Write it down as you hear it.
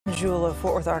jewel of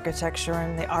Fort Worth architecture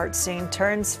and the art scene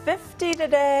turns 50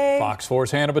 today. Fox 4's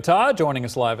Hanna Battah joining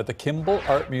us live at the Kimball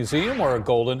Art Museum, where a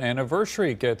golden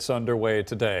anniversary gets underway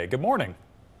today. Good morning.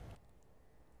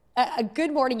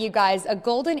 Good morning, you guys. A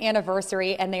golden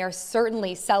anniversary, and they are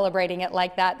certainly celebrating it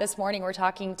like that. This morning, we're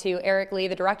talking to Eric Lee,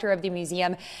 the director of the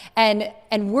museum, and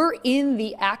we're in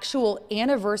the actual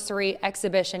anniversary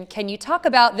exhibition. Can you talk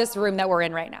about this room that we're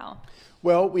in right now?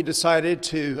 Well, we decided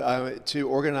to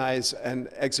organize an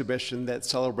exhibition that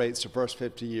celebrates the first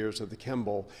 50 years of the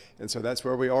Kimball. And so that's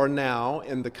where we are now,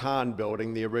 in the Kahn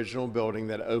building, the original building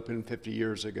that opened 50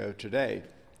 years ago today.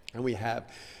 And we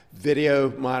have video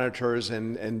monitors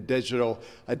and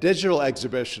a digital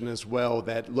exhibition as well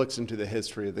that looks into the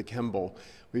history of the Kimball.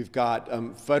 We've got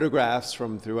photographs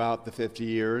from throughout the 50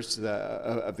 years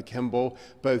of the Kimball.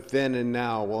 Both then and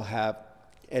now we'll have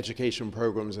education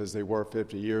programs as they were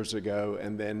 50 years ago,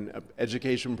 and then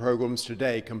education programs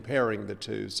today comparing the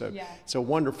two. So yeah. It's a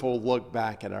wonderful look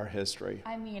back at our history.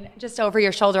 I mean, just over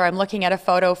your shoulder, I'm looking at a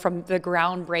photo from the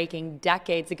groundbreaking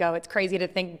decades ago. It's crazy to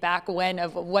think back when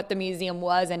of what the museum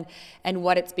was and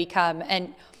what it's become.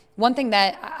 And one thing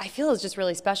that I feel is just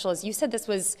really special is you said this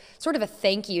was sort of a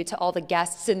thank you to all the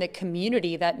guests in the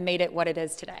community that made it what it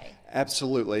is today.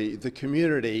 Absolutely. The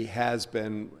community has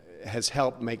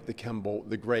helped make the Kimball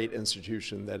the great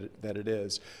institution that it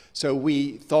is. So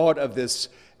we thought of this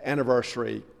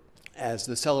anniversary as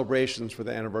the celebrations for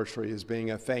the anniversary as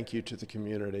being a thank you to the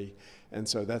community. And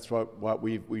so that's what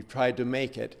we've tried to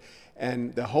make it.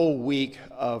 And the whole week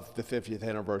of the 50th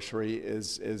anniversary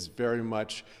is very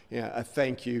much a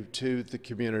thank you to the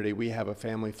community. We have a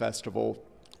family festival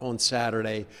on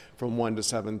Saturday from 1 to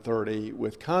 7:30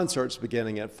 with concerts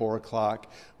beginning at 4 o'clock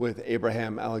with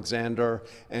Abraham Alexander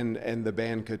and the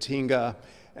band Katinga,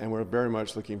 and we're very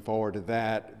much looking forward to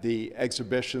that. The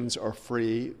exhibitions are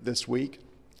free this week.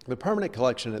 The permanent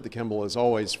collection at the Kimball is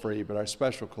always free, but our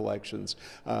special collections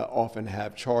often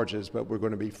have charges, but we're going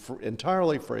to be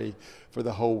entirely free for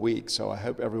the whole week. So I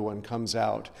hope everyone comes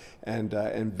out and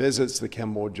visits the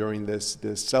Kimball during this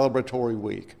celebratory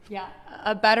week. Yeah,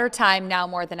 a better time now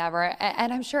more than ever.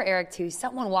 And I'm sure, Eric, too,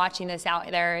 someone watching this out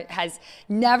there has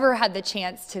never had the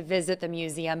chance to visit the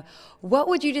museum. What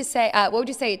would you just say? What would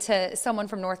you say to someone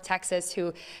from North Texas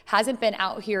who hasn't been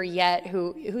out here yet,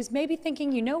 who's maybe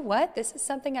thinking, you know what, this is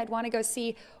something I'd want to go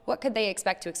see? What could they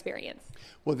expect to experience?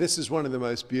 Well, this is one of the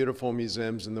most beautiful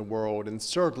museums in the world, and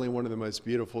certainly one of the most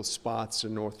beautiful spots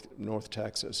in North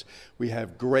Texas. We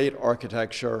have great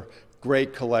architecture,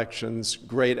 great collections,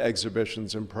 great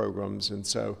exhibitions and programs, and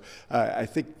so I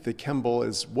think the Kimball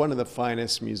is one of the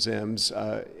finest museums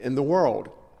in the world.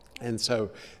 And so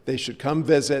they should come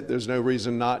visit. There's no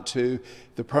reason not to.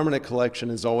 The permanent collection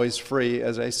is always free,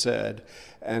 as I said,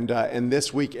 and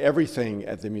this week everything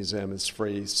at the museum is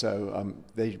free. So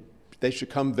they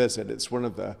should come visit. It's one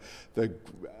of the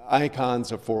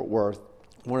icons of Fort Worth,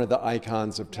 one of the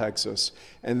icons of Texas.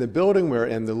 And the building we're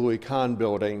in, the Louis Kahn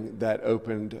building that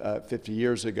opened 50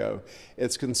 years ago,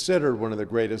 it's considered one of the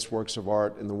greatest works of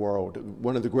art in the world,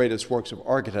 one of the greatest works of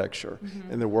architecture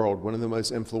in the world, one of the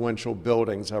most influential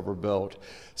buildings ever built.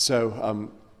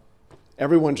 So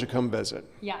everyone should come visit.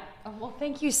 Yeah. Well,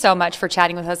 thank you so much for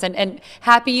chatting with us, and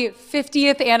happy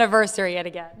 50th anniversary yet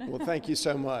again. Well, thank you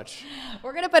so much.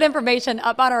 We're going to put information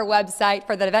up on our website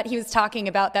for the event he was talking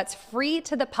about that's free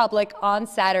to the public on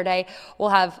Saturday. We'll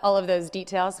have all of those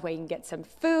details where you can get some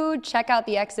food, check out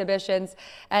the exhibitions,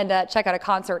 and check out a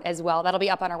concert as well. That'll be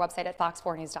up on our website at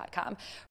fox4news.com.